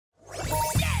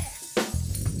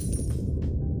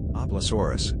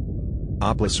Oplosaurus.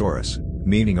 Oplosaurus,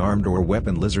 meaning armed or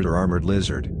weapon lizard or armored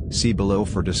lizard, see below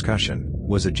for discussion,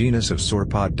 was a genus of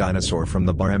sauropod dinosaur from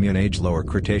the Barremian-age Lower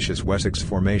Cretaceous Wessex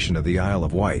formation of the Isle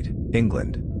of Wight,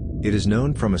 England. It is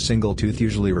known from a single tooth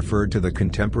usually referred to the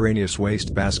contemporaneous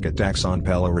wastebasket taxon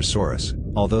Pelorosaurus,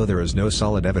 although there is no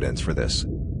solid evidence for this.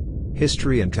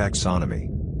 History and taxonomy.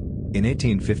 In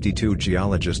 1852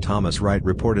 geologist Thomas Wright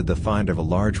reported the find of a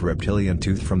large reptilian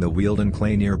tooth from the Wealden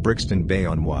Clay near Brixton Bay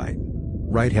on Wight.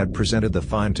 Wright had presented the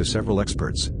find to several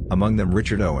experts, among them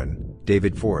Richard Owen,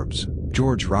 David Forbes,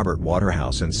 George Robert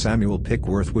Waterhouse and Samuel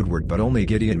Pickworth Woodward, but only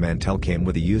Gideon Mantell came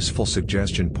with a useful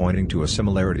suggestion pointing to a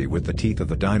similarity with the teeth of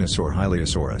the dinosaur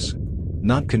Hylaeosaurus.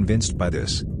 Not convinced by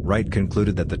this, Wright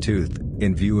concluded that the tooth,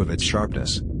 in view of its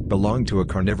sharpness, belonged to a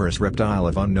carnivorous reptile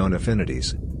of unknown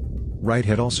affinities. Wright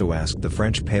had also asked the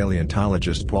French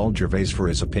paleontologist Paul Gervais for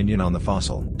his opinion on the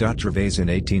fossil. Gervais in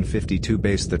 1852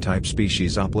 based the type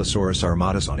species Oplosaurus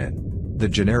armatus on it. The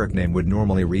generic name would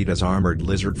normally read as armored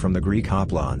lizard from the Greek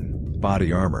oplon,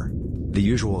 body armor. The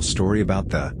usual story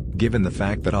about given the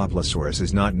fact that Oplosaurus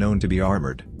is not known to be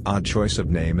armored, odd choice of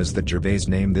name is that Gervais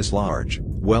named this large,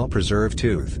 well-preserved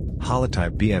tooth,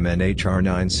 holotype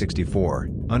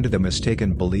BMNHR964, under the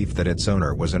mistaken belief that its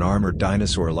owner was an armored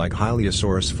dinosaur like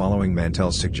Hylaeosaurus following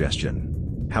Mantell's suggestion.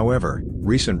 However,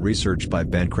 recent research by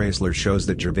Ben Chrysler shows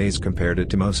that Gervais compared it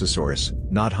to Mosasaurus,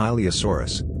 not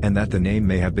Hylaeosaurus, and that the name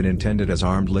may have been intended as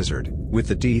armed lizard, with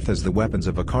the teeth as the weapons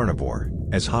of a carnivore,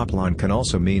 as hoplon can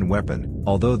also mean weapon,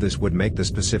 although this would make the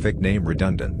specific name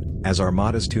redundant, as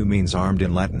armatus too means armed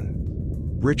in Latin.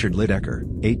 Richard Lydekker,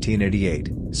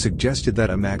 1888, suggested that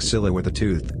a maxilla with a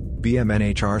tooth,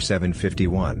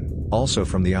 BMNHR751, also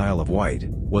from the Isle of Wight,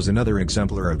 was another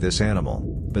exemplar of this animal,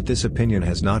 but this opinion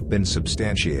has not been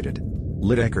substantiated.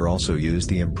 Lydekker also used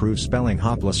the improved spelling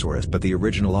Hoplosaurus, but the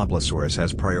original Oplosaurus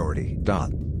has priority.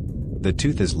 The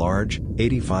tooth is large,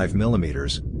 85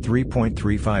 mm,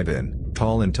 3.35 in,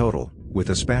 tall in total,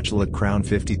 with a spatulate crown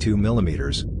 52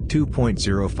 mm,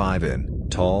 2.05 in,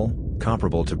 tall,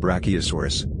 comparable to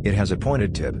Brachiosaurus. It has a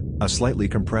pointed tip, a slightly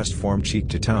compressed form cheek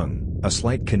to tongue, a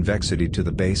slight convexity to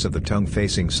the base of the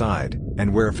tongue-facing side,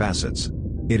 and wear facets.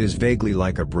 It is vaguely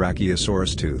like a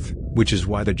Brachiosaurus tooth, which is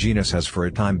why the genus has for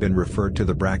a time been referred to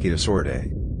the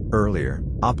Brachiosauridae. Earlier,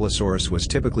 Oplosaurus was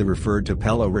typically referred to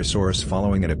Pelorosaurus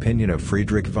following an opinion of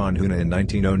Friedrich von Huene in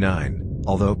 1909,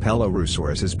 although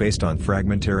Pelorosaurus is based on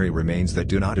fragmentary remains that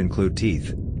do not include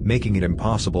teeth, making it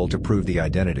impossible to prove the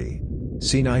identity.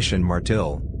 See Nish and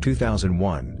Martil,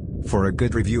 2001. For a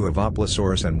good review of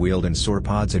Oplosaurus and Wealden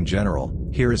sauropods in general,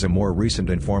 here is a more recent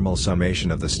informal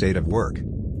summation of the state of work.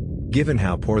 Given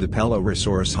how poor the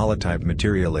Pelorosaurus holotype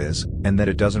material is, and that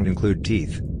it doesn't include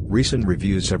teeth, recent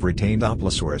reviews have retained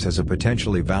Oplosaurus as a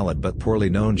potentially valid but poorly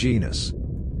known genus.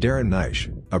 Darren Nish,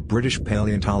 a British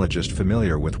paleontologist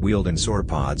familiar with Wealden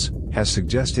sauropods, has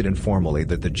suggested informally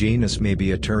that the genus may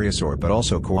be a pterosaur, but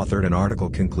also co-authored an article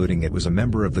concluding it was a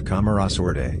member of the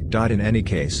Camarasauridae. In any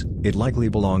case, it likely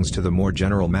belongs to the more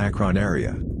general Macron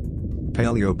area.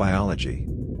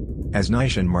 Paleobiology. As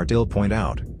Nish and Martil point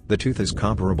out, the tooth is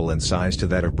comparable in size to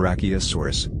that of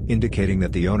Brachiosaurus, indicating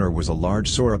that the owner was a large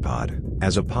sauropod.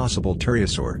 As a possible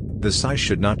pterosaur, the size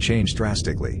should not change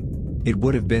drastically. It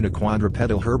would have been a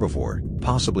quadrupedal herbivore,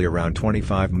 possibly around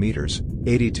 25 meters,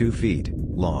 82 feet,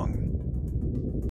 long.